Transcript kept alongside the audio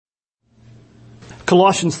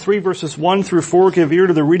Colossians 3 verses 1 through 4 give ear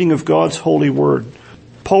to the reading of God's holy word.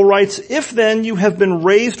 Paul writes, "If then you have been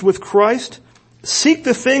raised with Christ, seek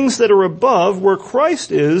the things that are above where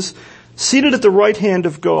Christ is, seated at the right hand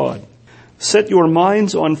of God. Set your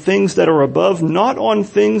minds on things that are above, not on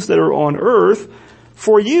things that are on earth,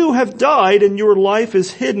 for you have died and your life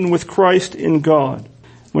is hidden with Christ in God.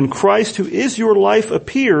 When Christ, who is your life,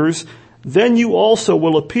 appears, then you also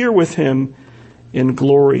will appear with him in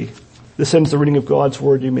glory." This ends the reading of God's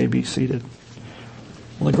word. You may be seated.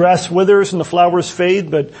 Well, the grass withers and the flowers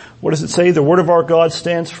fade, but what does it say? The word of our God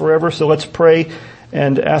stands forever. So let's pray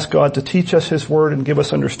and ask God to teach us his word and give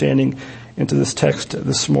us understanding into this text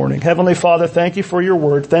this morning. Heavenly Father, thank you for your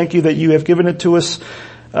word. Thank you that you have given it to us,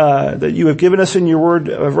 that you have given us in your word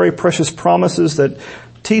very precious promises that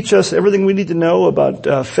teach us everything we need to know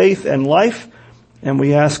about faith and life. And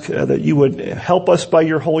we ask that you would help us by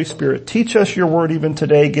your Holy Spirit. Teach us your word even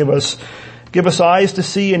today. Give us eyes to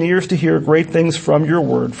see and ears to hear great things from your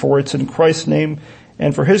word. For it's in Christ's name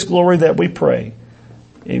and for his glory that we pray.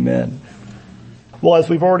 Amen. Well, as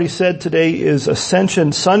we've already said, today is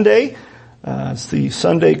Ascension Sunday. It's the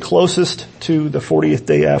Sunday closest to the 40th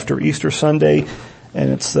day after Easter Sunday.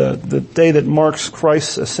 And it's the day that marks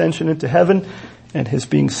Christ's ascension into heaven and his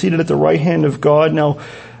being seated at the right hand of God. Now,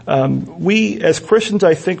 we as Christians,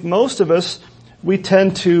 I think most of us, we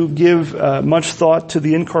tend to give much thought to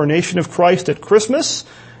the incarnation of Christ at Christmas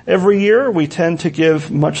every year. We tend to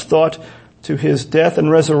give much thought to his death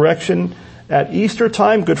and resurrection at Easter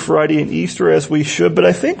time, Good Friday and Easter, as we should. But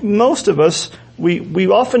I think most of us, we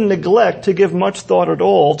often neglect to give much thought at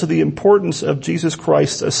all to the importance of Jesus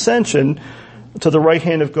Christ's ascension to the right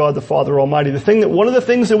hand of God the Father Almighty. One of the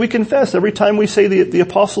things that we confess every time we say the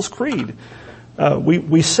Apostles' Creed.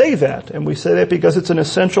 We say that, and we say that because it's an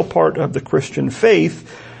essential part of the Christian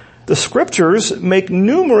faith. The scriptures make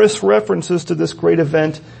numerous references to this great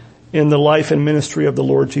event in the life and ministry of the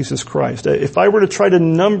Lord Jesus Christ. If I were to try to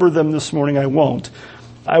number them this morning, I won't.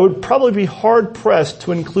 I would probably be hard-pressed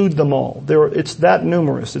to include them all. It's that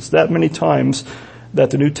numerous. It's that many times that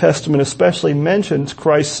the New Testament especially mentions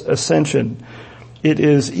Christ's ascension. It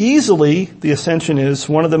is easily, the ascension is,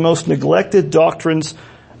 one of the most neglected doctrines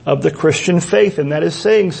of the Christian faith, and that is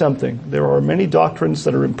saying something. There are many doctrines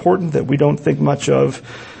that are important that we don't think much of.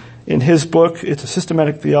 In his book, it's a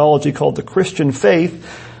systematic theology called The Christian Faith,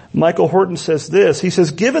 Michael Horton says this. He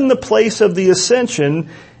says, "Given the place of the ascension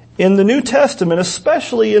in the New Testament,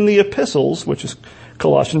 especially in the epistles," which is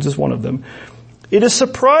Colossians is one of them, "it is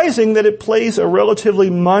surprising that it plays a relatively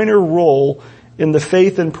minor role in the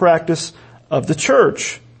faith and practice of the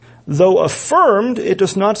church. Though affirmed, it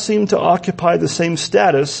does not seem to occupy the same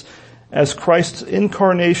status as Christ's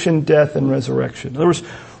incarnation, death, and resurrection." In other words,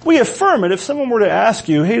 we affirm it. If someone were to ask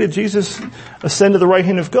you, "Hey, did Jesus ascend to the right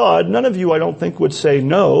hand of God?" none of you, I don't think, would say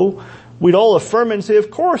no. We'd all affirm it and say,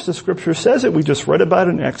 of course, the scripture says it. We just read about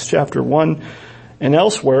it in Acts chapter 1 and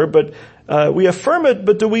elsewhere. But we affirm it,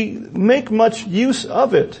 but do we make much use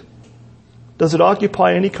of it? Does it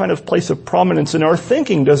occupy any kind of place of prominence in our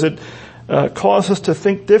thinking? Does it cause us to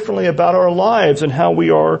think differently about our lives and how we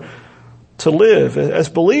are to live? As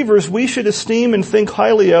believers, we should esteem and think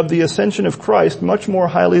highly of the ascension of Christ, much more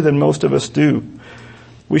highly than most of us do.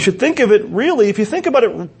 We should think of it really, if you think about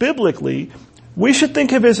it biblically, we should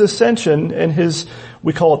think of his ascension and his,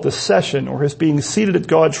 we call it the session, or his being seated at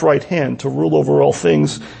God's right hand to rule over all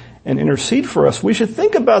things and intercede for us. We should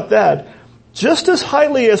think about that just as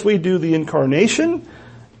highly as we do the incarnation,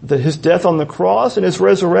 his death on the cross, and his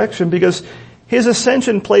resurrection, because his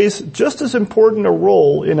ascension plays just as important a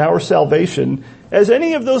role in our salvation as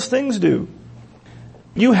any of those things do.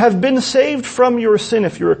 You have been saved from your sin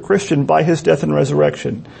if you're a Christian by his death and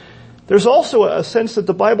resurrection. There's also a sense that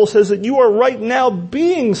the Bible says that you are right now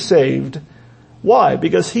being saved. Why?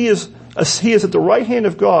 Because he is at the right hand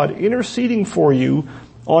of God interceding for you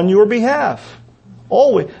on your behalf.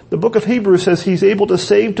 Always. The book of Hebrews says he's able to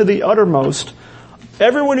save to the uttermost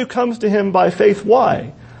everyone who comes to him by faith.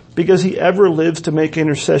 Why? Because he ever lives to make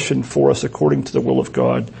intercession for us according to the will of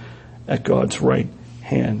God at God's right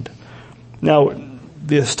hand. Now,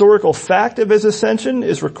 the historical fact of his ascension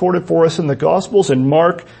is recorded for us in the Gospels, in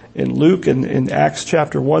Mark, in Luke, and in Acts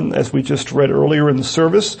chapter 1, as we just read earlier in the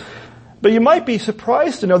service. But you might be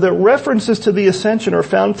surprised to know that references to the ascension are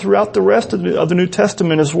found throughout the rest of the New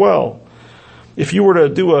Testament as well. If you were to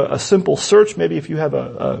do a simple search, maybe if you have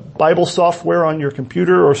a Bible software on your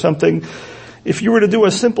computer or something, if you were to do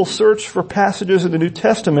a simple search for passages in the New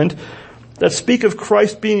Testament that speak of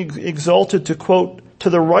Christ being exalted to, quote, to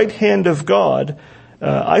the right hand of God,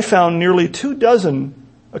 I found nearly 24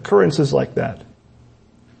 occurrences like that.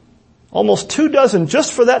 Almost 24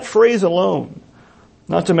 just for that phrase alone.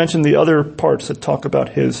 not to mention the other parts that talk about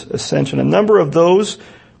his ascension. A number of those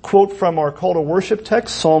quote from our call to worship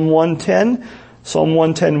text, Psalm 110, Psalm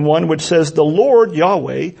 110:1, which says, "The Lord,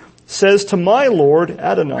 Yahweh, says to my Lord,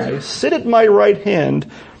 Adonai, sit at my right hand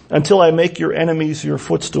until I make your enemies your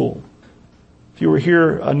footstool." If you were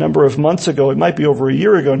here a number of months ago, it might be over a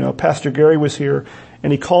year ago now, Pastor Gary was here,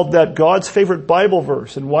 and he called that God's favorite Bible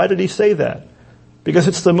verse. And why did he say that? Because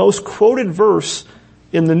it's the most quoted verse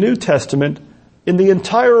in the New Testament, in the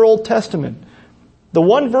entire Old Testament. The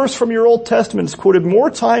one verse from your Old Testament is quoted more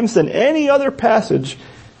times than any other passage.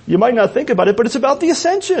 You might not think about it, but it's about the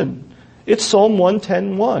ascension. It's Psalm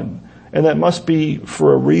 110:1. And that must be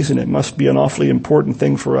for a reason. It must be an awfully important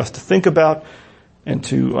thing for us to think about and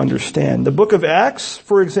to understand. The book of Acts,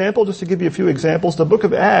 for example, just to give you a few examples, the book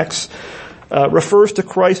of Acts refers to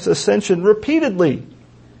Christ's ascension repeatedly.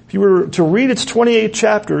 If you were to read its 28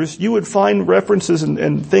 chapters, you would find references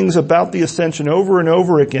and things about the ascension over and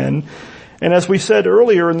over again. And as we said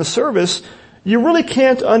earlier in the service, you really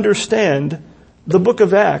can't understand the book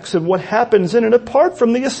of Acts and what happens in it apart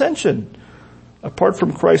from the ascension, apart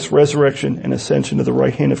from Christ's resurrection and ascension to the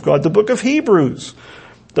right hand of God. The book of Hebrews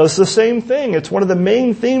does the same thing. It's one of the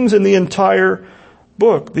main themes in the entire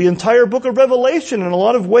book. The entire book of Revelation, in a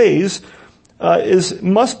lot of ways,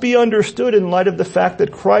 must be understood in light of the fact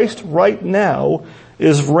that Christ right now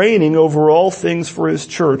is reigning over all things for his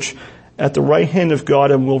church at the right hand of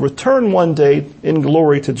God and will return one day in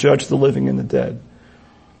glory to judge the living and the dead.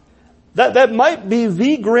 That might be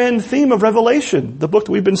the grand theme of Revelation, the book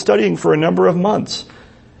that we've been studying for a number of months,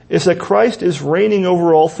 is that Christ is reigning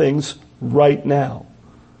over all things right now.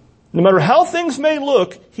 No matter how things may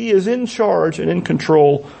look, he is in charge and in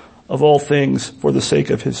control of all things for the sake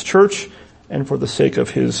of his church and for the sake of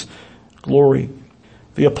his glory.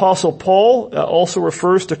 The Apostle Paul also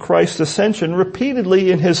refers to Christ's ascension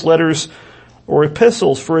repeatedly in his letters or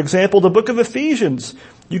epistles. For example, the book of Ephesians.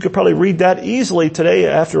 You could probably read that easily today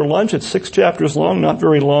after lunch. It's 6 chapters long, not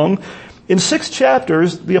very long. In 6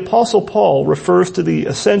 chapters, the Apostle Paul refers to the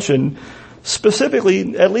ascension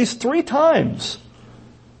specifically at least 3 times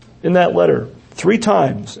in that letter. 3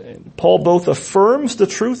 times. Paul both affirms the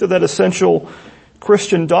truth of that essential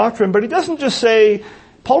Christian doctrine, but Paul doesn't just say,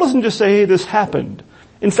 hey, this happened.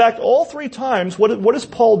 In fact, all 3 times, what is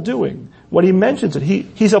Paul doing? When he mentions it,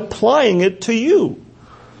 he's applying it to you,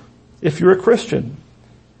 if you're a Christian.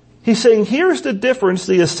 He's saying, here's the difference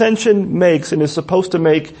the ascension makes and is supposed to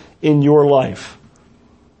make in your life.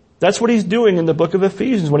 That's what he's doing in the book of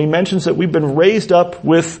Ephesians when he mentions that we've been raised up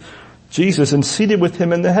with Jesus and seated with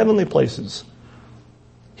him in the heavenly places.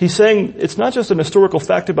 He's saying it's not just an historical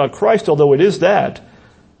fact about Christ, although it is that.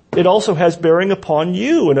 It also has bearing upon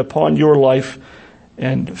you and upon your life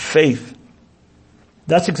and faith.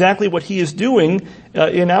 That's exactly what he is doing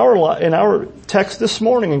in our text this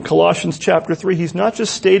morning in Colossians chapter 3. He's not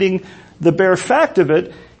just stating the bare fact of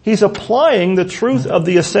it, he's applying the truth of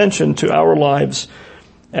the ascension to our lives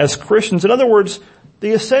as Christians. In other words,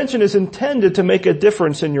 the ascension is intended to make a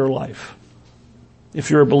difference in your life if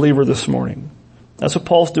you're a believer this morning. That's what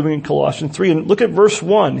Paul's doing in Colossians 3. And look at verse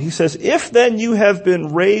 1. He says, if then you have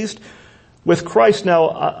been raised with Christ.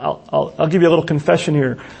 Now, I'll give you a little confession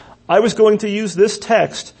here. I was going to use this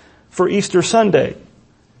text for Easter Sunday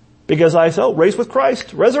because I thought, raised with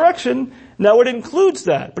Christ, resurrection. Now it includes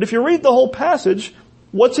that. But if you read the whole passage,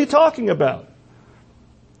 what's he talking about?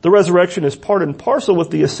 The resurrection is part and parcel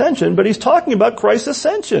with the ascension, but he's talking about Christ's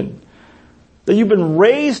ascension. That you've been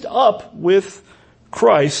raised up with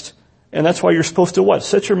Christ, and that's why you're supposed to what?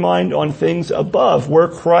 Set your mind on things above, where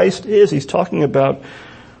Christ is. He's talking about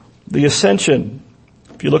the ascension.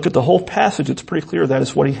 If you look at the whole passage, it's pretty clear that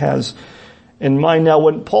is what he has in mind. Now,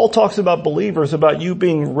 when Paul talks about believers, about you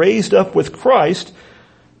being raised up with Christ,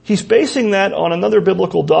 he's basing that on another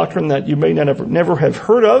biblical doctrine that you may never have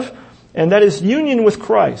heard of, and that is union with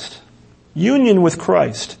Christ. Union with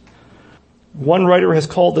Christ. One writer has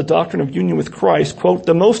called the doctrine of union with Christ, quote,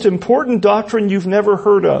 the most important doctrine you've never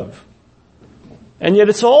heard of. And yet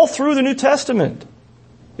it's all through the New Testament.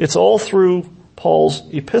 It's all through Paul's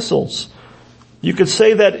epistles. You could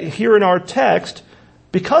say that here in our text,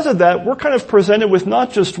 because of that, we're kind of presented with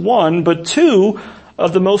not just one, but 2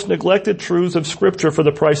 of the most neglected truths of Scripture for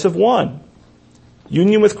the price of one.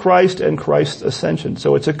 Union with Christ and Christ's ascension.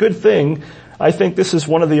 So it's a good thing. I think this is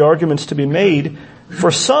one of the arguments to be made for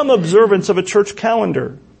some observance of a church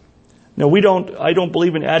calendar. Now, I don't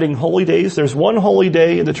believe in adding holy days. There's one holy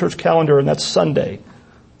day in the church calendar, and that's Sunday,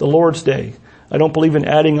 the Lord's Day. I don't believe in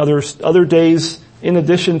adding other days in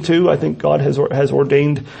addition to. I think God has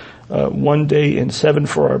ordained one day in 7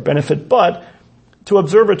 for our benefit. But to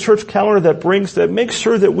observe a church calendar that makes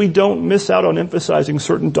sure that we don't miss out on emphasizing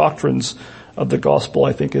certain doctrines of the gospel,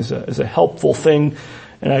 I think is a helpful thing.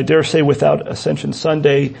 And I dare say without Ascension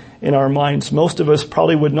Sunday in our minds, most of us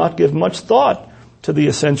probably would not give much thought to the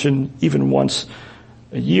Ascension even once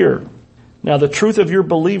a year. Now the truth of your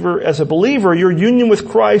your union with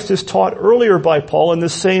Christ is taught earlier by Paul in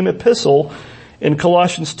this same epistle in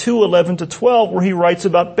Colossians 2:11-12, where he writes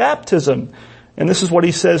about baptism. And this is what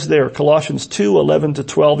he says there, Colossians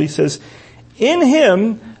 2:11-12. He says, in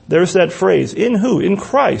him, there's that phrase, in who? In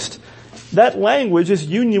Christ. That language is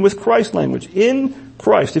union with Christ language. In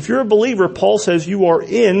Christ. If you're a believer, Paul says you are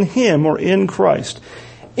in him or in Christ.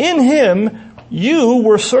 In him, you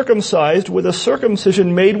were circumcised with a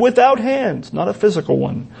circumcision made without hands, not a physical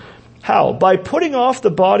one. How? By putting off the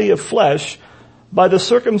body of flesh by the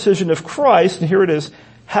circumcision of Christ, and here it is,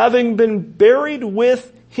 having been buried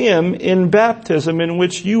with him in baptism, in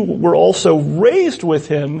which you were also raised with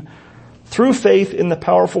him through faith in the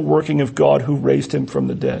powerful working of God who raised him from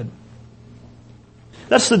the dead.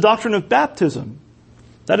 That's the doctrine of baptism.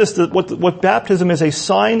 That is what baptism is a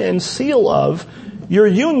sign and seal of, your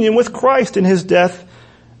union with Christ in his death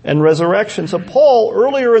and resurrection. So Paul,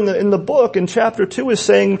 earlier in the book, in chapter 2, is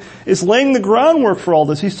laying the groundwork for all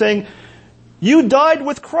this. He's saying, you died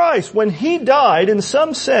with Christ. When he died, in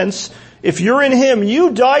some sense, if you're in him,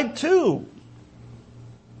 you died too.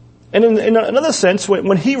 And in another sense,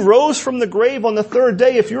 when he rose from the grave on the third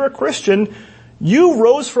day, if you're a Christian, you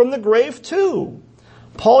rose from the grave too.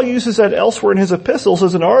 Paul uses that elsewhere in his epistles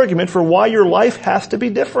as an argument for why your life has to be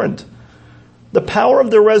different. The power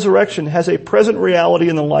of the resurrection has a present reality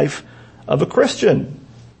in the life of a Christian.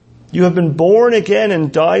 You have been born again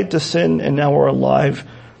and died to sin and now are alive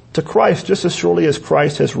to Christ, just as surely as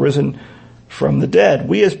Christ has risen from the dead.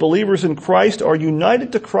 We as believers in Christ are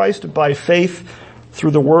united to Christ by faith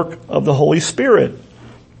through the work of the Holy Spirit.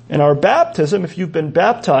 And our baptism, if you've been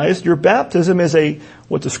baptized, your baptism is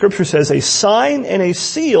what the scripture says, a sign and a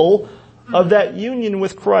seal of that union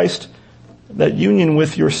with Christ, that union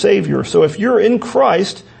with your Savior. So if you're in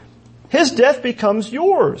Christ, his death becomes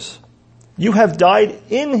yours. You have died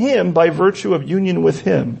in him by virtue of union with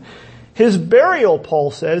him. His burial,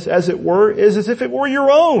 Paul says, as it were, is as if it were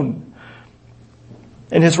your own.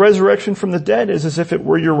 And his resurrection from the dead is as if it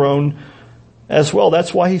were your own as well.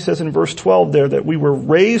 That's why he says in verse 12 there that we were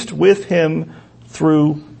raised with him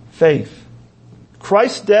through faith.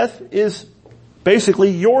 Christ's death is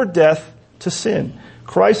basically your death to sin.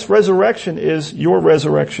 Christ's resurrection is your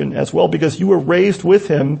resurrection as well, because you were raised with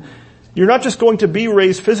him. You're not just going to be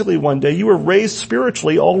raised physically one day, you were raised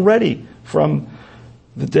spiritually already from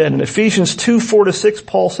the dead. In Ephesians 2:4-6,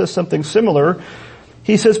 Paul says something similar.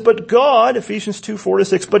 He says, but God, Ephesians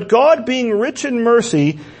 2:4-6, but God being rich in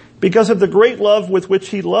mercy, because of the great love with which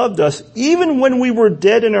he loved us, even when we were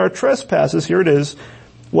dead in our trespasses, here it is,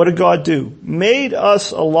 what did God do? Made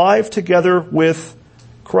us alive together with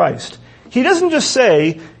Christ. He doesn't just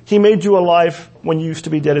say he made you alive when you used to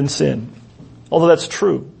be dead in sin, although that's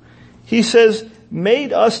true. He says,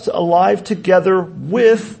 made us alive together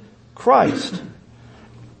with Christ.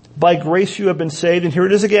 By grace you have been saved, and here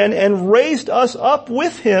it is again, and raised us up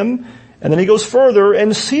with him, and then he goes further,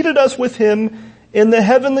 and seated us with him in the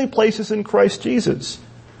heavenly places in Christ Jesus.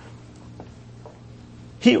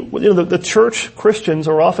 The church, Christians,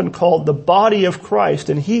 are often called the body of Christ,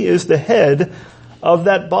 and he is the head of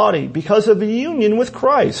that body because of the union with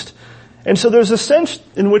Christ. And so there's a sense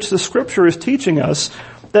in which the scripture is teaching us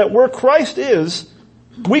that where Christ is,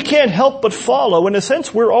 we can't help but follow. In a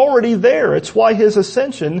sense, we're already there. It's why his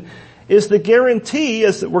ascension is the guarantee,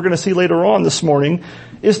 as we're going to see later on this morning,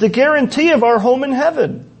 is the guarantee of our home in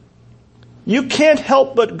heaven. You can't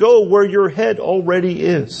help but go where your head already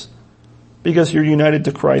is because you're united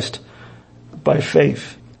to Christ by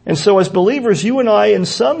faith. And so as believers, you and I, in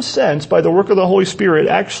some sense, by the work of the Holy Spirit,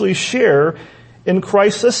 actually share in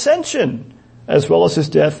Christ's ascension as well as his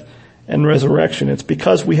death and resurrection. It's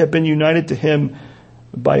because we have been united to him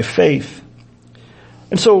by faith.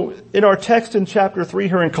 And so in our text in chapter 3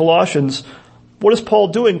 here in Colossians, what is Paul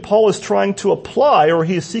doing? Paul is trying to apply, or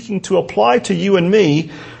he is seeking to apply to you and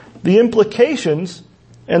me, the implications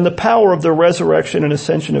and the power of the resurrection and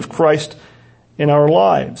ascension of Christ in our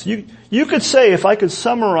lives. You could say, if I could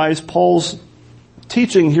summarize Paul's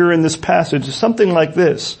teaching here in this passage, something like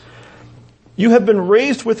this. You have been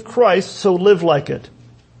raised with Christ, so live like it.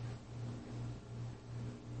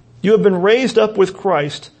 You have been raised up with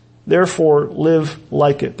Christ, therefore live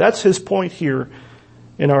like it. That's his point here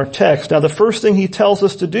in our text. Now the first thing he tells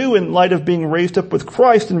us to do in light of being raised up with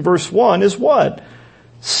Christ in verse 1 is what?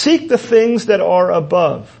 Seek the things that are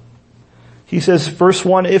above. He says, verse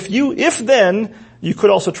 1, if then You could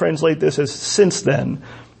also translate this as since then.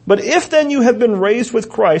 But if then you have been raised with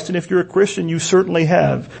Christ, and if you're a Christian, you certainly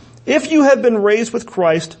have. If you have been raised with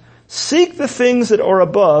Christ, seek the things that are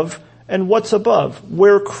above, and what's above?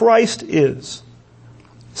 Where Christ is,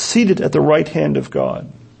 seated at the right hand of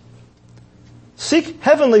God. Seek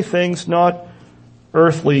heavenly things, not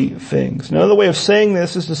earthly things. Another way of saying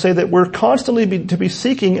this is to say that we're constantly to be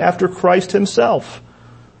seeking after Christ himself.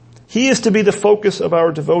 He is to be the focus of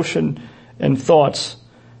our devotion and thoughts.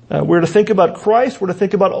 We're to think about Christ. We're to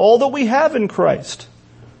think about all that we have in Christ.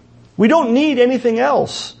 We don't need anything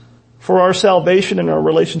else for our salvation and our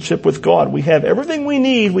relationship with God. We have everything we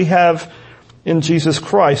need, we have in Jesus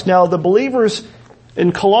Christ. Now, the believers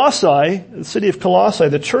in Colossae, the city of Colossae,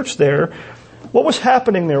 the church there, what was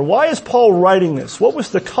happening there? Why is Paul writing this? What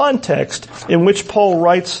was the context in which Paul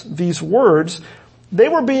writes these words? They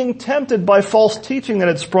were being tempted by false teaching that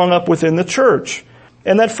had sprung up within the church.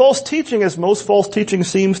 And that false teaching, as most false teaching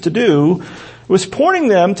seems to do, was pointing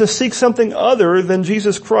them to seek something other than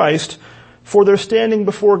Jesus Christ for their standing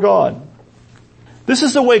before God. This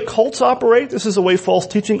is the way cults operate. This is the way false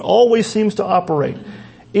teaching always seems to operate.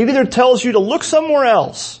 It either tells you to look somewhere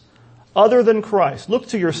else other than Christ. Look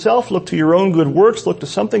to yourself, look to your own good works, look to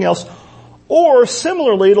something else. Or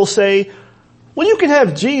similarly, it'll say, well, you can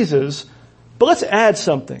have Jesus, but let's add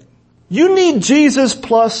something. You need Jesus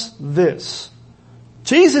plus this.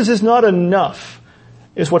 Jesus is not enough,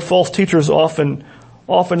 is what false teachers often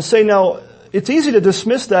say. Now, it's easy to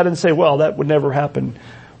dismiss that and say, well, that would never happen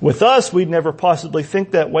with us. We'd never possibly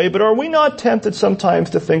think that way. But are we not tempted sometimes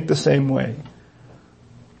to think the same way?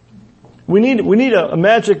 We need a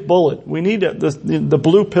magic bullet. We need the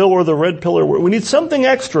blue pill or the red pill. We need something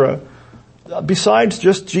extra besides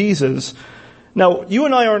just Jesus. Now, you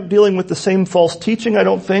and I aren't dealing with the same false teaching, I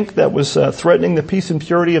don't think, that was threatening the peace and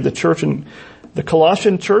purity of the church in the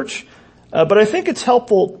Colossian church. But I think it's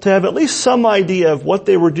helpful to have at least some idea of what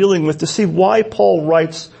they were dealing with to see why Paul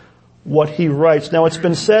writes what he writes. Now, it's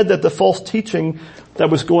been said that the false teaching that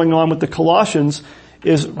was going on with the Colossians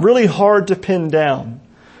is really hard to pin down.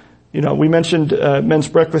 You know, we mentioned men's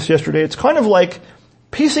breakfast yesterday. It's kind of like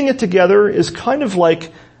piecing it together is kind of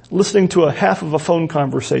like listening to a half of a phone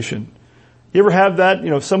conversation. You ever have that? You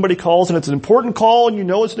know, somebody calls and it's an important call and you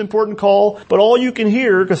know it's an important call, but all you can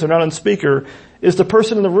hear, because they're not on speaker, is the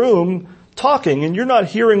person in the room talking, and you're not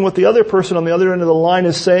hearing what the other person on the other end of the line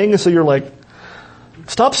is saying, and so you're like,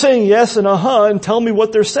 stop saying yes and and tell me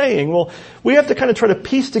what they're saying. Well, we have to kind of try to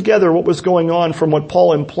piece together what was going on from what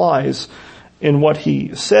Paul implies in what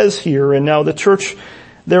he says here. And now the church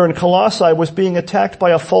there in Colossae was being attacked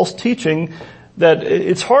by a false teaching that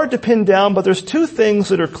it's hard to pin down, but there's two things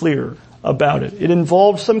that are clear about it. It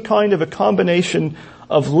involved some kind of a combination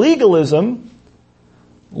of legalism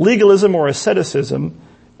or asceticism,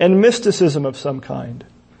 and mysticism of some kind,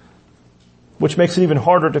 which makes it even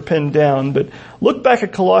harder to pin down. But look back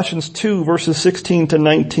at Colossians 2, verses 16 to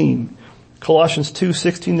 19. Colossians 2,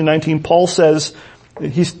 16 to 19, Paul says,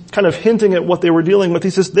 he's kind of hinting at what they were dealing with. He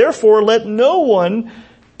says, therefore, let no one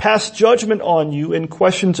pass judgment on you in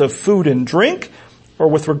questions of food and drink, or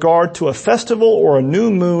with regard to a festival, or a new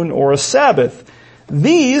moon, or a Sabbath.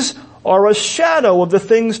 These are a shadow of the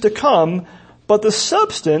things to come, but the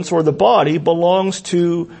substance, or the body, belongs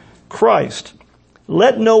to Christ.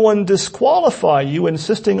 Let no one disqualify you,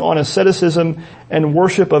 insisting on asceticism and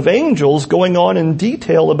worship of angels, going on in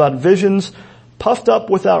detail about visions, puffed up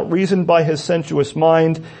without reason by his sensuous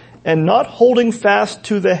mind, and not holding fast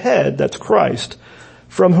to the head, that's Christ,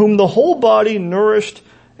 from whom the whole body, nourished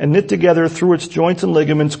and knit together through its joints and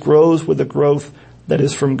ligaments, grows with the growth that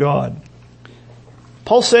is from God.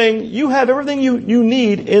 Paul's saying, you have everything you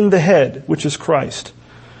need in the head, which is Christ.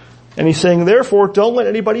 And he's saying, therefore, don't let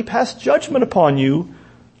anybody pass judgment upon you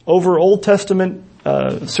over Old Testament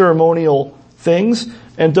ceremonial things,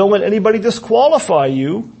 and don't let anybody disqualify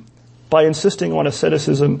you by insisting on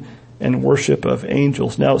asceticism and worship of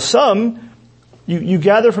angels. Now, you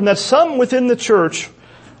gather from that, some within the church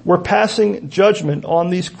were passing judgment on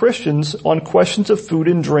these Christians on questions of food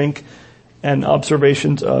and drink and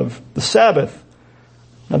observations of the Sabbath.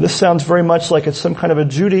 Now, this sounds very much like it's some kind of a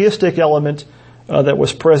Judaistic element that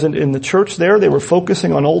was present in the church there. They were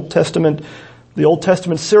focusing on the Old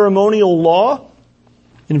Testament ceremonial law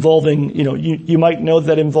involving, you might know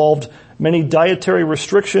that involved many dietary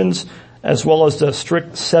restrictions as well as the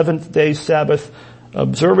strict seventh-day Sabbath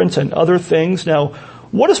observance and other things. Now,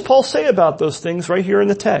 what does Paul say about those things right here in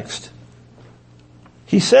the text?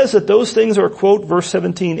 He says that those things are, quote, verse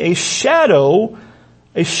 17, a shadow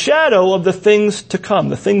of the things to come,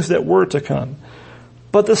 the things that were to come.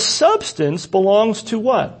 But the substance belongs to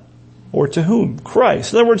what? Or to whom?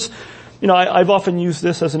 Christ. In other words, I've often used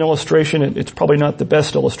this as an illustration. It's probably not the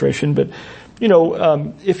best illustration, but,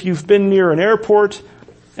 if you've been near an airport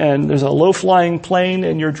and there's a low-flying plane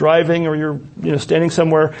and you're driving or you're, standing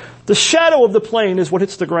somewhere, the shadow of the plane is what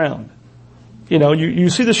hits the ground. You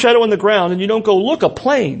see the shadow on the ground and you don't go, look, a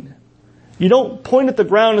plane. You don't point at the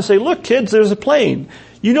ground and say, look, kids, there's a plane.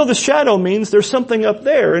 The shadow means there's something up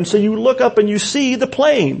there, and so you look up and you see the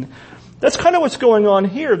plane. That's kind of what's going on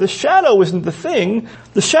here. The shadow isn't the thing.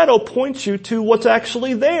 The shadow points you to what's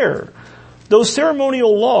actually there. Those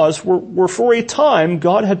ceremonial laws were for a time,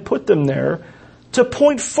 God had put them there to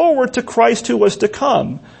point forward to Christ who was to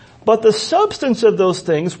come. But the substance of those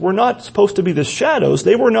things were not supposed to be the shadows.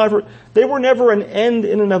 They were never an end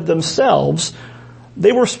in and of themselves.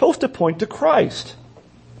 They were supposed to point to Christ.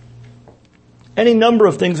 Any number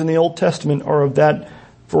of things in the Old Testament are of that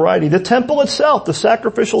variety. The temple itself, the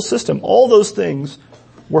sacrificial system, all those things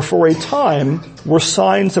were for a time, were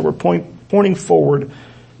signs that were pointing forward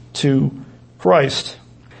to Christ.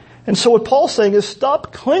 And so what Paul's saying is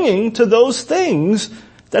stop clinging to those things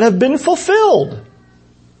that have been fulfilled.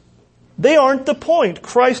 They aren't the point.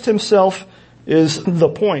 Christ himself is the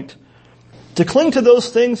point. To cling to those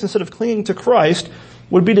things instead of clinging to Christ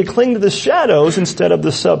would be to cling to the shadows instead of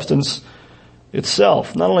the substance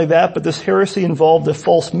itself. Not only that, but this heresy involved a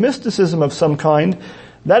false mysticism of some kind.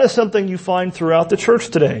 That is something you find throughout the church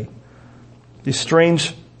today. These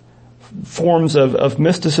strange forms of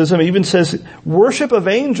mysticism. It even says worship of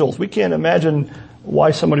angels. We can't imagine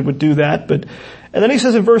why somebody would do that. And then he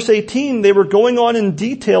says in verse 18, they were going on in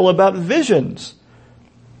detail about visions.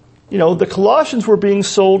 The Colossians were being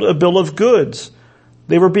sold a bill of goods.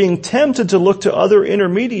 They were being tempted to look to other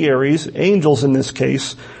intermediaries, angels in this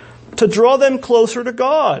case, to draw them closer to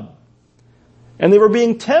God. And they were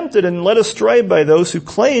being tempted and led astray by those who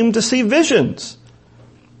claimed to see visions.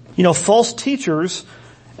 False teachers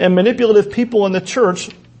and manipulative people in the church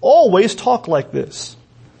always talk like this.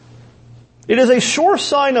 It is a sure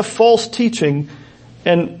sign of false teaching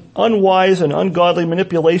and unwise and ungodly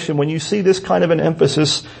manipulation when you see this kind of an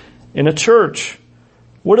emphasis in a church.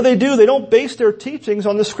 What do? They don't base their teachings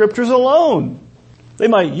on the scriptures alone. They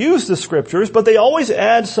might use the scriptures, but they always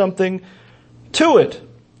add something to it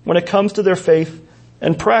when it comes to their faith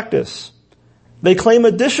and practice. They claim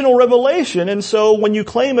additional revelation, and so when you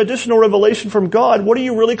claim additional revelation from God, what are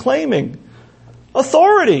you really claiming?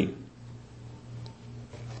 Authority.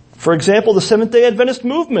 For example, the Seventh-day Adventist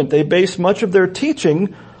movement, they base much of their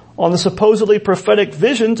teaching on the supposedly prophetic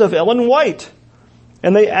visions of Ellen White.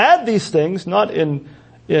 And they add these things, not in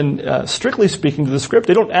strictly speaking to the script.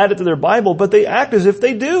 They don't add it to their Bible, but they act as if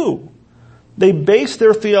they do. They base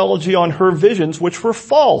their theology on her visions, which were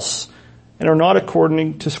false and are not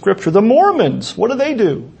according to Scripture. The Mormons, what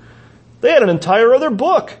do? They had an entire other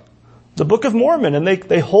book, the Book of Mormon, and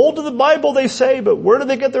they hold to the Bible, they say, but where do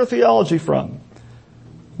they get their theology from?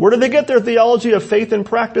 Where do they get their theology of faith and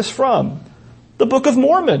practice from? The Book of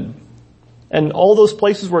Mormon. And all those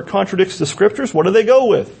places where it contradicts the Scriptures, what do they go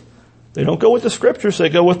with? They don't go with the Scriptures, they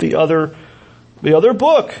go with the other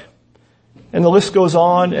book. And the list goes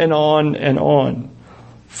on and on and on.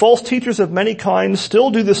 False teachers of many kinds still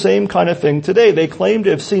do the same kind of thing today. They claim to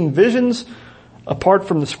have seen visions apart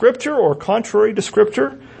from the Scripture or contrary to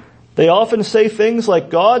Scripture. They often say things like,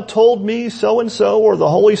 God told me so-and-so, or the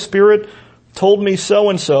Holy Spirit told me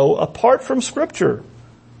so-and-so, apart from Scripture.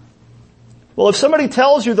 Well, if somebody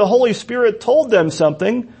tells you the Holy Spirit told them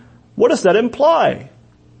something, what does that imply?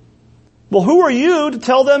 Well, who are you to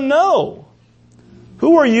tell them no?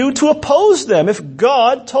 Who are you to oppose them if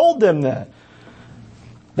God told them that?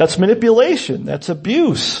 That's manipulation. That's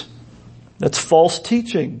abuse. That's false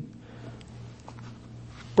teaching.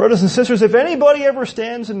 Brothers and sisters, if anybody ever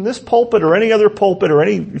stands in this pulpit or any other pulpit or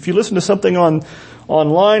if you listen to something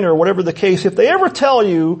online or whatever the case, if they ever tell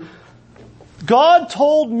you, God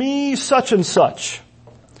told me such and such,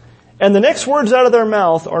 and the next words out of their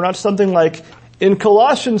mouth are not something like, in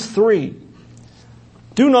Colossians 3,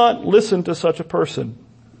 do not listen to such a person.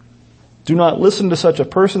 Do not listen to such a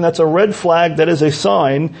person. That's a red flag. That is a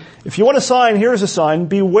sign. If you want a sign, here's a sign.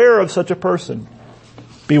 Beware of such a person.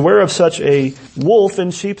 Beware of such a wolf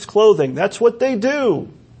in sheep's clothing. That's what they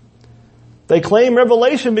do. They claim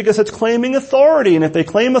revelation because it's claiming authority. And if they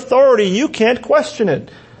claim authority, you can't question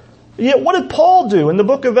it. Yet what did Paul do in the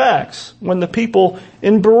book of Acts when the people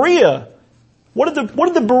in Berea, what did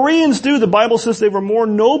the Bereans do? The Bible says they were more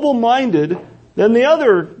noble-minded than the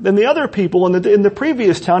other people in the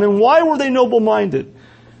previous town. And why were they noble-minded?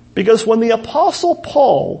 Because when the apostle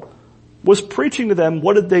Paul was preaching to them,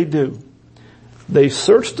 what did they do? They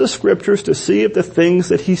searched the scriptures to see if the things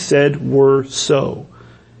that he said were so.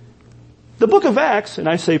 The book of Acts, and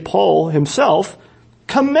I say Paul himself,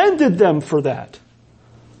 commended them for that.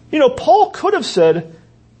 Paul could have said,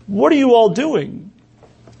 what are you all doing?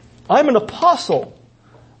 I'm an apostle.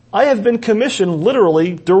 I have been commissioned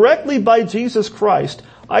literally directly by Jesus Christ.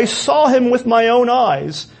 I saw him with my own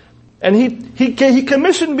eyes, and he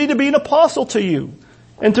commissioned me to be an apostle to you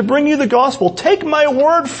and to bring you the gospel. Take my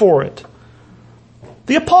word for it.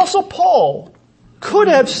 The apostle Paul could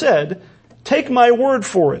have said, take my word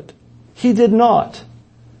for it. He did not.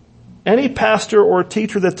 Any pastor or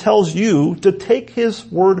teacher that tells you to take his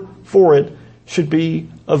word for it should be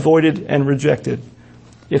avoided and rejected.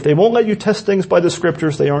 If they won't let you test things by the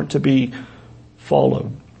scriptures, they aren't to be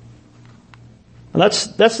followed. And that's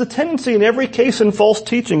the tendency in every case in false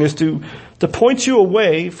teaching, is to point you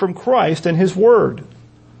away from Christ and his word.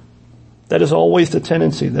 That is always the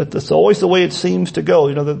tendency. That's always the way it seems to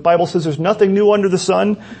go. The Bible says there's nothing new under the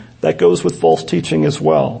sun. That goes with false teaching as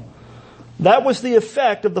well. That was the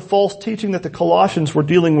effect of the false teaching that the Colossians were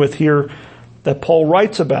dealing with here, that Paul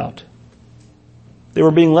writes about. They were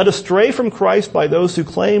being led astray from Christ by those who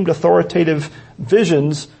claimed authoritative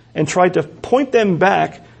visions and tried to point them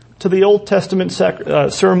back to the Old Testament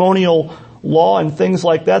ceremonial law and things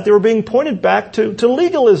like that. They were being pointed back to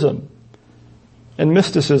legalism and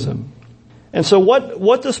mysticism. And so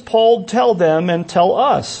what does Paul tell them and tell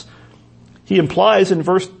us? He implies in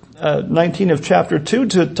verse 19 of chapter 2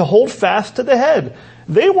 to hold fast to the head.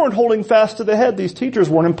 They weren't holding fast to the head, these teachers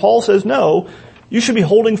weren't, and Paul says, no, you should be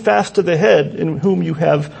holding fast to the head in whom you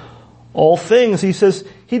have all things. He says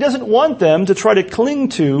he doesn't want them to try to cling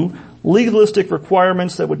to legalistic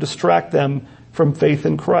requirements that would distract them from faith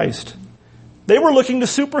in Christ. They were looking to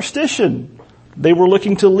superstition. They were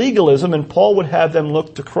looking to legalism, and Paul would have them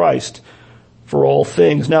look to Christ for all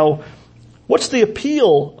things. Now, what's the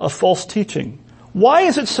appeal of false teaching? Why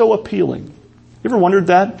is it so appealing? You ever wondered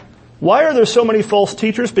that? Why are there so many false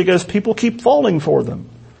teachers? Because people keep falling for them.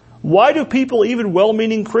 Why do people, even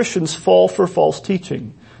well-meaning Christians, fall for false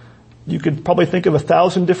teaching? You could probably think of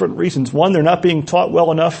 1,000 different reasons. One, they're not being taught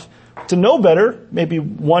well enough to know better, maybe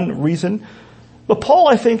one reason. But Paul,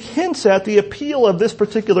 I think, hints at the appeal of this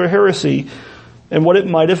particular heresy and what it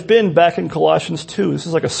might have been back in Colossians 2. This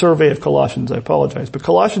is like a survey of Colossians, I apologize. But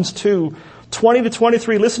Colossians 2, 20 to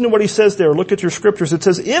 23, listen to what he says there. Look at your scriptures. It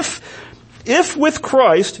says, if with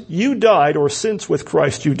Christ you died, or since with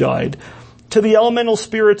Christ you died, to the elemental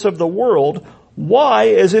spirits of the world, why,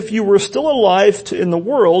 as if you were still alive in the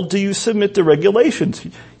world, do you submit to regulations?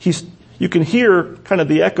 You can hear kind of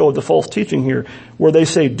the echo of the false teaching here, where they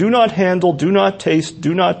say, do not handle, do not taste,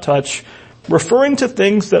 do not touch, referring to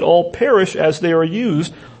things that all perish as they are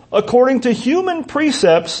used, according to human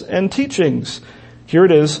precepts and teachings. Here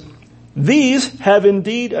it is. These have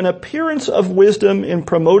indeed an appearance of wisdom in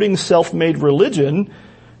promoting self-made religion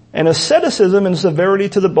and asceticism and severity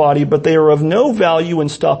to the body, but they are of no value in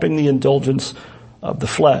stopping the indulgence of the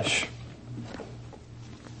flesh.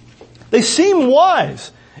 They seem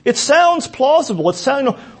wise. It sounds plausible.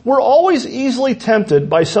 We're always easily tempted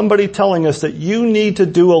by somebody telling us that you need to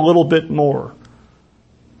do a little bit more.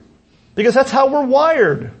 Because that's how we're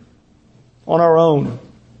wired on our own.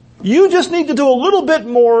 You just need to do a little bit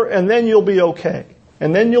more and then you'll be okay.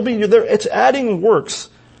 And then you'll be there. It's adding works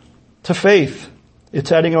to faith.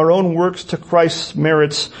 It's adding our own works to Christ's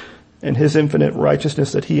merits and his infinite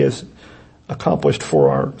righteousness that he has accomplished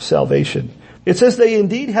for our salvation. It says they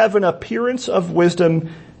indeed have an appearance of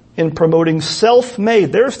wisdom in promoting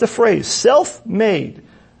self-made. There's the phrase, self-made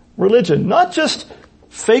religion. Not just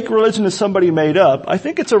fake religion that somebody made up. I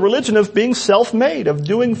think it's a religion of being self-made, of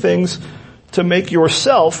doing things to make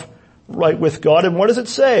yourself right with God. And what does it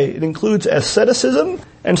say? It includes asceticism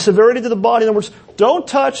and severity to the body. In other words, don't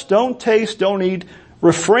touch, don't taste, don't eat.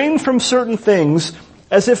 Refrain from certain things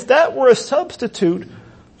as if that were a substitute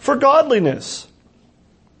for godliness.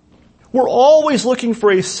 We're always looking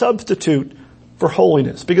for a substitute for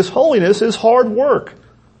holiness, because holiness is hard work.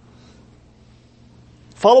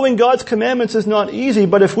 Following God's commandments is not easy,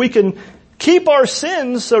 but if we can keep our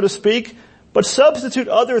sins, so to speak, but substitute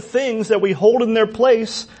other things that we hold in their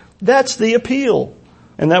place, that's the appeal.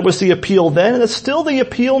 And that was the appeal then, and it's still the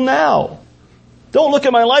appeal now. Don't look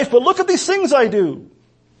at my life, but look at these things I do.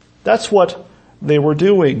 That's what they were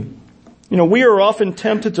doing. We are often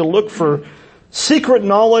tempted to look for secret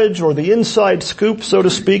knowledge or the inside scoop, so to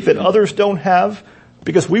speak, that others don't have,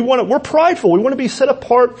 because we're prideful. We want to be set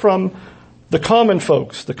apart from the common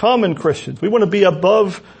folks, the common Christians. We want to be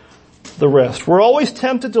above the rest. We're always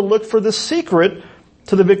tempted to look for the secret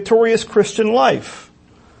to the victorious Christian life.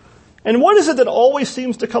 And what is it that always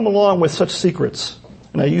seems to come along with such secrets?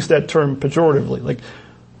 And I use that term pejoratively.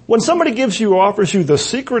 When somebody gives you or offers you the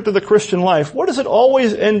secret to the Christian life, what does it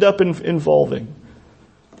always end up involving?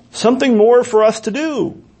 Something more for us to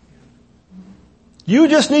do. You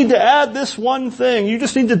just need to add this one thing. You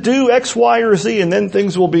just need to do X, Y, or Z, and then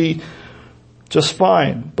things will be just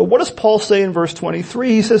fine. But what does Paul say in verse 23?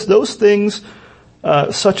 He says those things,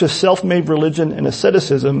 such as self-made religion and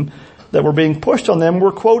asceticism, that were being pushed on them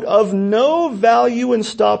were, quote, of no value in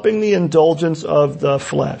stopping the indulgence of the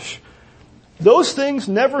flesh. Those things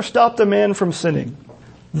never stopped a man from sinning.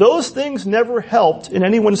 Those things never helped in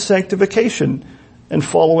anyone's sanctification and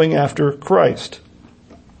following after Christ.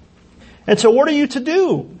 And so what are you to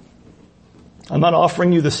do? I'm not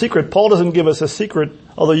offering you the secret. Paul doesn't give us a secret,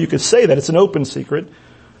 although you could say that it's an open secret.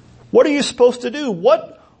 What are you supposed to do?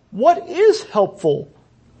 What is helpful?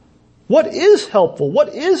 What is helpful? What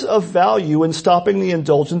is of value in stopping the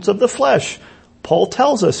indulgence of the flesh? Paul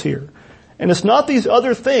tells us here. And it's not these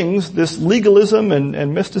other things, this legalism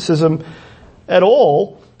and mysticism at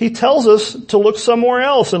all. He tells us to look somewhere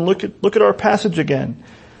else and look at our passage again.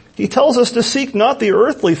 He tells us to seek not the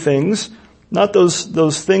earthly things, not those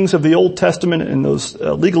things of the Old Testament and those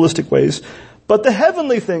legalistic ways, but the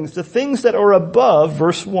heavenly things, the things that are above,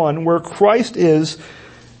 verse 1, where Christ is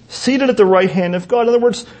seated at the right hand of God. In other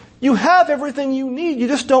words, you have everything you need, you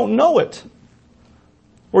just don't know it.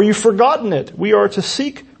 Or you've forgotten it. We are to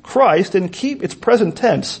seek Christ and keep, it's present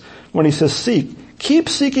tense when he says seek. Keep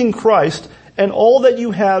seeking Christ and all that you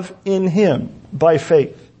have in him by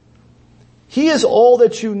faith. He is all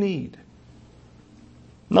that you need.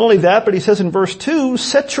 Not only that, but he says in verse 2,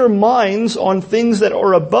 set your minds on things that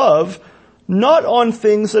are above, not on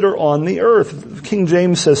things that are on the earth. King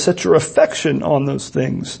James says, set your affection on those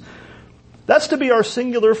things. That's to be our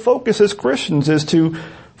singular focus as Christians, is to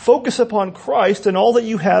focus upon Christ and all that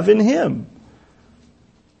you have in him.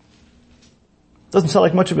 Doesn't sound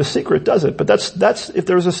like much of a secret, does it? But that's, if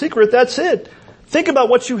there's a secret, that's it. Think about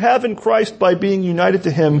what you have in Christ by being united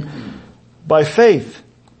to him by faith.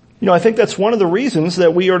 You know, I think that's one of the reasons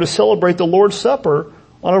that we are to celebrate the Lord's Supper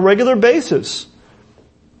on a regular basis.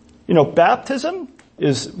 You know, baptism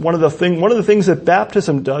is one of the things that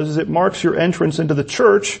baptism does is it marks your entrance into the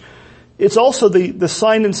church. It's also the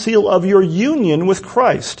sign and seal of your union with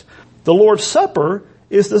Christ. The Lord's Supper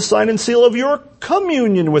is the sign and seal of your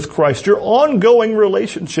communion with Christ, your ongoing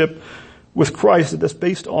relationship with Christ that's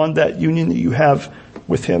based on that union that you have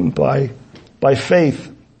with him by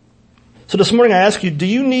faith. So this morning I ask you, do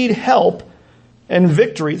you need help and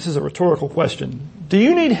victory? This is a rhetorical question. Do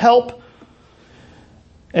you need help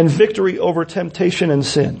and victory over temptation and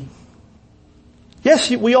sin?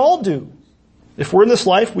 Yes, we all do. If we're in this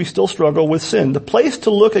life, we still struggle with sin. The place to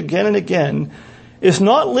look again and again is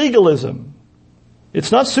not legalism. It's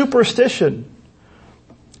not superstition.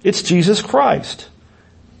 It's Jesus Christ.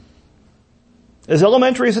 As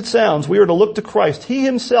elementary as it sounds, we are to look to Christ. He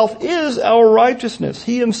himself is our righteousness.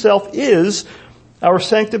 He himself is our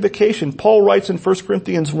sanctification. Paul writes in 1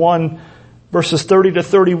 Corinthians 1, verses 30 to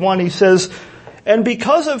 31, he says, and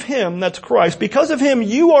because of him, that's Christ, because of him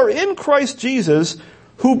you are in Christ Jesus,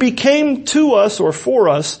 who became to us or for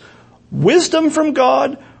us wisdom from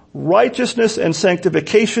God, righteousness and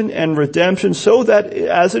sanctification and redemption, so that,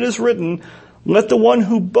 as it is written, let the one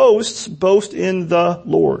who boasts boast in the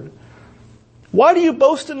Lord. Why do you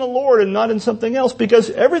boast in the Lord and not in something else? Because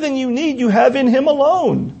everything you need you have in him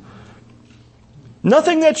alone.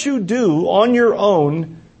 Nothing that you do on your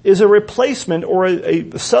own is a replacement or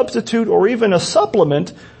a substitute or even a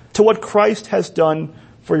supplement to what Christ has done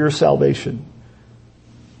for your salvation.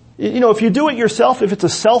 You know, if you do it yourself, if it's a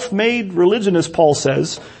self-made religion, as Paul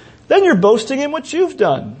says, then you're boasting in what you've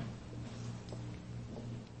done.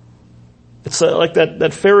 It's like that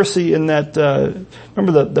Pharisee in that,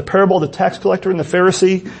 remember the parable of the tax collector and the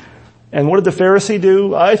Pharisee? And what did the Pharisee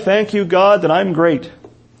do? I thank you, God, that I'm great.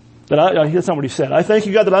 That's not what he said. I thank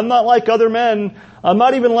you, God, that I'm not like other men. I'm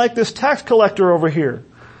not even like this tax collector over here.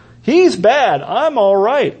 He's bad. I'm all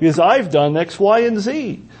right because I've done X, Y, and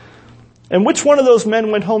Z. And which one of those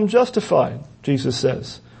men went home justified, Jesus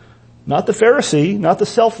says? Not the Pharisee, not the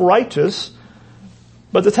self-righteous,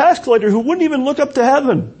 but the tax collector who wouldn't even look up to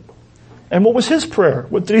heaven. And what was his prayer?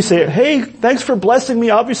 What did he say? Hey, thanks for blessing me.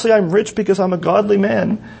 Obviously I'm rich because I'm a godly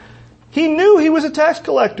man. He knew he was a tax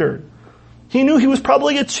collector. He knew he was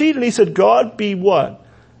probably a cheat, and he said, God, be what?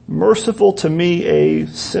 Merciful to me, a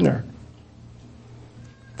sinner.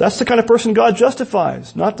 That's the kind of person God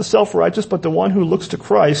justifies. Not the self-righteous, but the one who looks to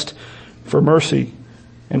Christ for mercy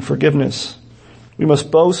and forgiveness. We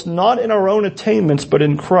must boast not in our own attainments, but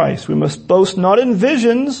in Christ. We must boast not in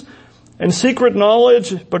visions and secret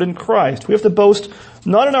knowledge, but in Christ. We have to boast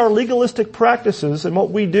not in our legalistic practices and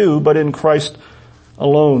what we do, but in Christ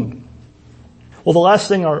alone. Well, the last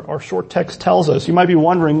thing our short text tells us, you might be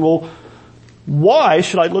wondering, well, why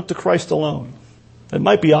should I look to Christ alone? It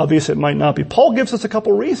might be obvious, it might not be. Paul gives us a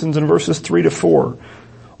couple reasons in verses 3 to 4.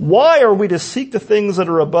 Why are we to seek the things that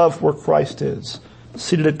are above where Christ is,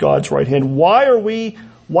 seated at God's right hand? Why are we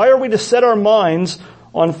to set our minds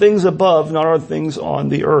on things above, not on things on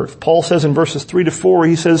the earth? Paul says in verses 3 to 4,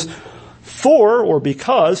 he says, for, or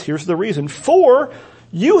because, here's the reason, for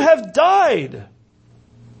you have died.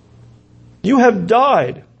 You have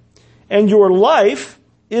died, and your life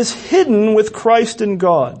is hidden with Christ in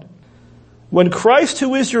God. When Christ,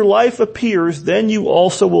 who is your life, appears, then you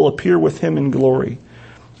also will appear with him in glory.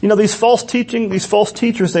 You know, these false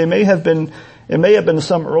teachers, it may have been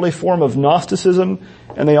some early form of Gnosticism,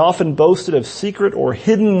 and they often boasted of secret or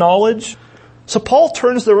hidden knowledge. So Paul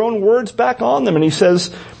turns their own words back on them, and he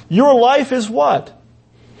says, your life is what?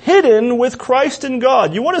 Hidden with Christ in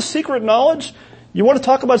God. You want a secret knowledge? You want to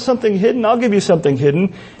talk about something hidden? I'll give you something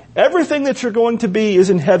hidden. Everything that you're going to be is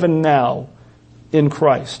in heaven now, in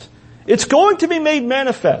Christ. It's going to be made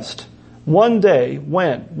manifest one day.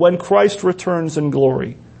 When Christ returns in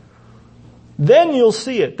glory. Then you'll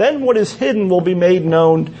see it. Then what is hidden will be made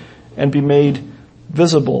known and be made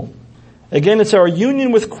visible. Again, it's our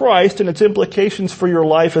union with Christ and its implications for your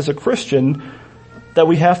life as a Christian that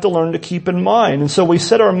we have to learn to keep in mind. And so we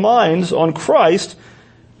set our minds on Christ,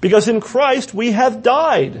 because in Christ we have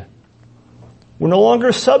died. We're no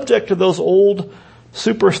longer subject to those old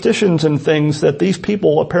superstitions and things that these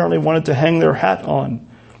people apparently wanted to hang their hat on.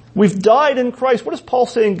 We've died in Christ. What does Paul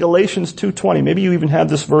say in Galatians 2:20? Maybe you even have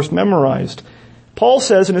this verse memorized. Paul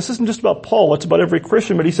says, and this isn't just about Paul, it's about every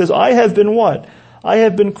Christian, but he says, I have been what? I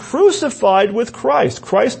have been crucified with Christ.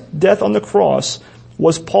 Christ's death on the cross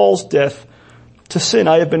was Paul's death to sin.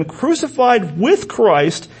 I have been crucified with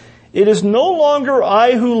Christ. It is no longer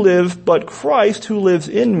I who live, but Christ who lives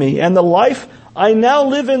in me. And the life I now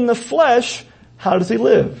live in the flesh, how does he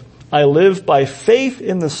live? I live by faith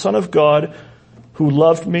in the Son of God who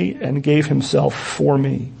loved me and gave himself for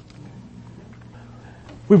me.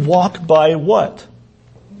 We walk by what?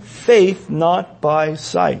 Faith, not by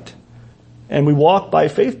sight. And we walk by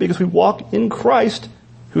faith because we walk in Christ,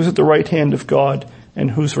 who's at the right hand of God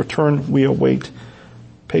and whose return we await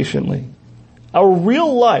patiently. Our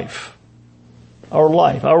real life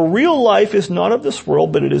is not of this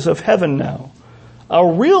world, but it is of heaven now.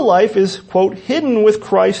 Our real life is, quote, hidden with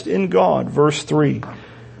Christ in God, verse 3.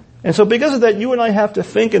 And so because of that, you and I have to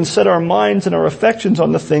think and set our minds and our affections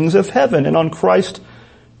on the things of heaven and on Christ,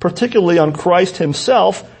 particularly on Christ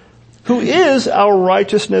himself, who is our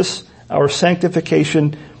righteousness, our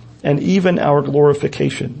sanctification, and even our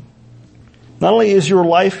glorification. Not only is your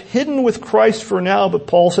life hidden with Christ for now, but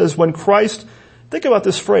Paul says when Christ, think about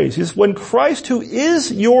this phrase, he says, when Christ who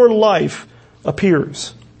is your life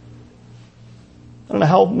appears. I don't know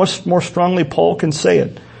how much more strongly Paul can say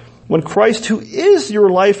it. When Christ who is your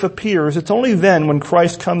life appears, it's only then when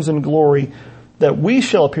Christ comes in glory that we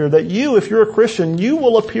shall appear, that you, if you're a Christian, you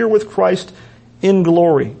will appear with Christ in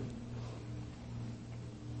glory.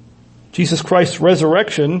 Jesus Christ's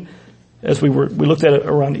resurrection, as we looked at it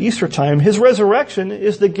around Easter time, his resurrection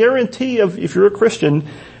is the guarantee of, if you're a Christian,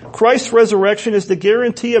 Christ's resurrection is the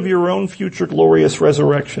guarantee of your own future glorious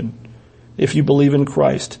resurrection, if you believe in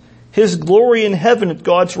Christ. His glory in heaven at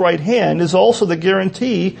God's right hand is also the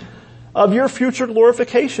guarantee of your future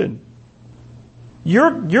glorification.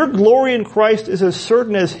 Your glory in Christ is as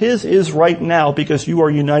certain as his is right now because you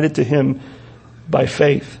are united to him by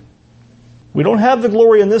faith. We don't have the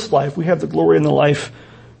glory in this life. We have the glory in the life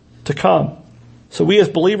to come. So we as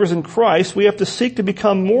believers in Christ, we have to seek to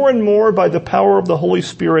become more and more by the power of the Holy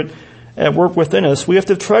Spirit at work within us. We have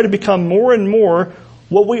to try to become more and more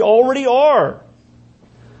what we already are.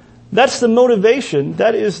 That's the motivation.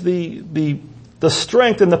 That is the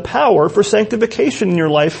strength and the power for sanctification in your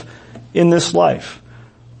life, in this life.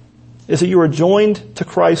 Is that you are joined to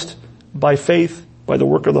Christ by faith, by the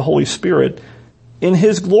work of the Holy Spirit, in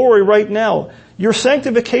his glory right now. Your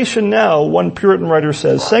sanctification now, one Puritan writer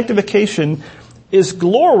says, sanctification is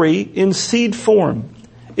glory in seed form.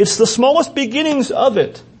 It's the smallest beginnings of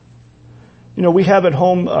it. You know, we have at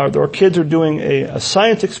home, our kids are doing a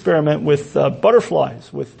science experiment with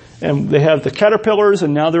butterflies, and they have the caterpillars,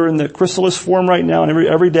 and now they're in the chrysalis form right now, and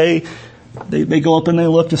every day they go up and they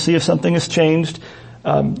look to see if something has changed.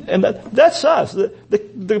 And that's us.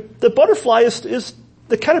 The butterfly is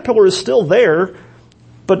the caterpillar is still there,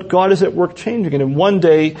 but God is at work changing it. And one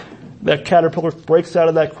day, that caterpillar breaks out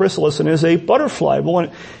of that chrysalis and is a butterfly.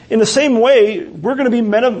 Well, in the same way, we're going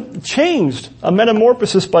to be changed, a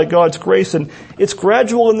metamorphosis by God's grace. And it's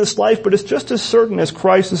gradual in this life, but it's just as certain as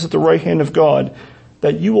Christ is at the right hand of God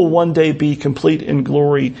that you will one day be complete in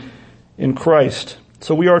glory in Christ.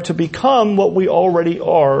 So we are to become what we already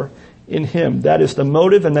are in Him. That is the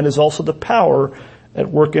motive, and that is also the power at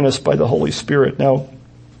work in us by the Holy Spirit. Now,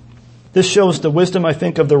 this shows the wisdom, I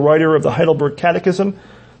think, of the writer of the Heidelberg Catechism.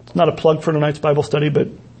 It's not a plug for tonight's Bible study, but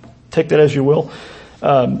take that as you will.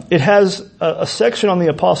 It has a section on the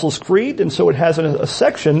Apostles' Creed, and so it has a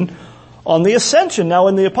section on the ascension. Now,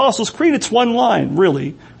 in the Apostles' Creed, it's one line,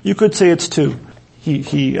 really. You could say it's two.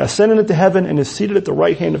 He ascended into heaven and is seated at the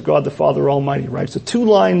right hand of God the Father Almighty, right? So 2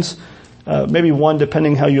 lines, maybe 1,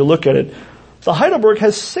 depending how you look at it. The Heidelberg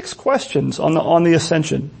has 6 questions on the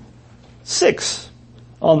ascension. 6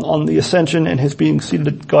 on the ascension and his being seated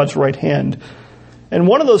at God's right hand. And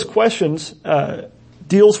one of those questions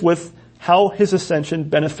deals with how his ascension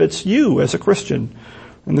benefits you as a Christian.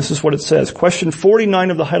 And this is what it says. Question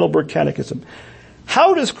 49 of the Heidelberg Catechism.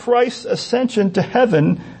 How does Christ's ascension to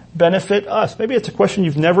heaven benefit us? Maybe it's a question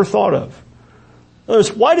you've never thought of. In other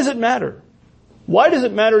words, why does it matter? Why does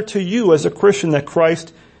it matter to you as a Christian that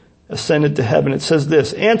Christ ascended to heaven? It says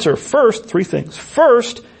this. Answer. First, 3 things.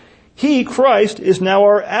 First, He, Christ, is now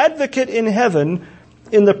our advocate in heaven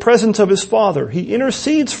in the presence of His Father. He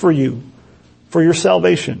intercedes for you, for your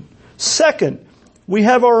salvation. Second, we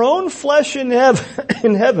have our own flesh in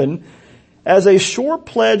heaven as a sure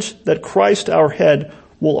pledge that Christ, our head,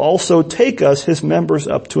 will also take us, His members,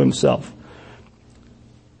 up to Himself.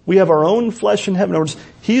 We have our own flesh in heaven. In other words,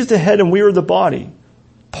 He's the head and we are the body.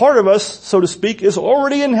 Part of us, so to speak, is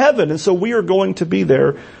already in heaven, and so we are going to be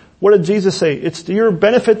there. What did Jesus say? It's to your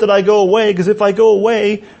benefit that I go away, because if I go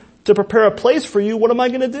away to prepare a place for you, what am I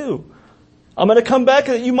going to do? I'm going to come back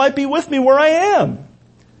and you might be with me where I am.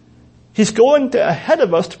 He's going ahead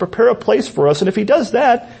of us to prepare a place for us, and if He does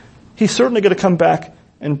that, He's certainly going to come back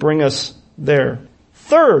and bring us there.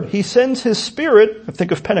 Third, He sends His Spirit,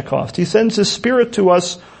 think of Pentecost, He sends His Spirit to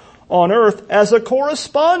us on earth as a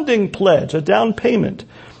corresponding pledge, a down payment.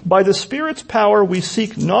 By the Spirit's power we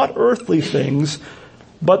seek not earthly things,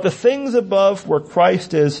 but the things above where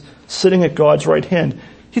Christ is sitting at God's right hand.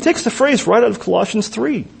 He takes the phrase right out of Colossians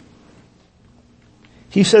 3.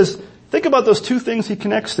 He says, think about those 2 things he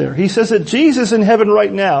connects there. He says that Jesus in heaven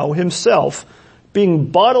right now, Himself,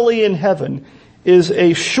 being bodily in heaven, is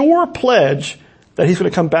a sure pledge that He's going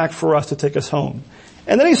to come back for us to take us home.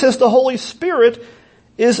 And then he says the Holy Spirit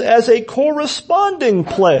is as a corresponding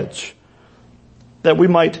pledge that we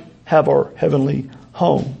might have our heavenly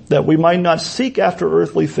home, that we might not seek after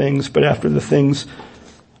earthly things, but after the things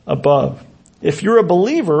above. If you're a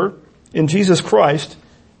believer in Jesus Christ,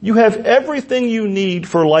 you have everything you need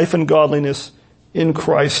for life and godliness in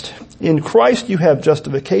Christ. In Christ you have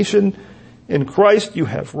justification. In Christ you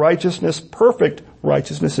have righteousness, perfect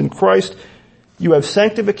righteousness. In Christ you have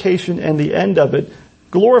sanctification, and the end of it,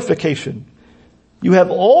 glorification. You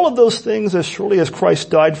have all of those things as surely as Christ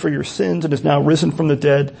died for your sins and is now risen from the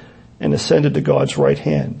dead and ascended to God's right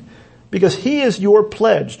hand. Because He is your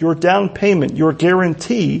pledge, your down payment, your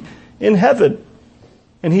guarantee in heaven.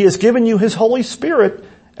 And He has given you His Holy Spirit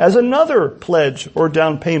as another pledge or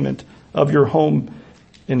down payment of your home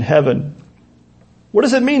in heaven. What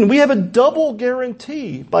does it mean? We have a double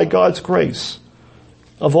guarantee by God's grace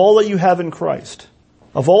of all that you have in Christ,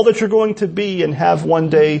 of all that you're going to be and have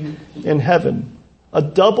one day in heaven. A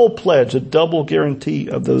double pledge, a double guarantee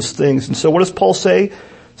of those things. And so what does Paul say?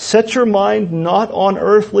 Set your mind not on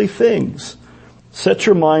earthly things. Set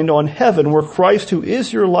your mind on heaven, where Christ, who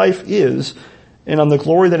is your life, is, and on the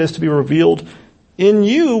glory that is to be revealed in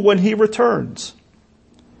you when He returns.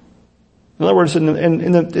 In other words, in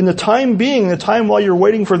the time being, the time while you're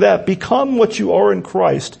waiting for that, become what you are in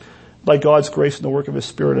Christ by God's grace and the work of His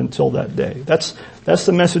Spirit until that day. That's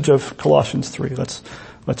the message of Colossians 3.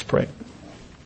 Let's pray.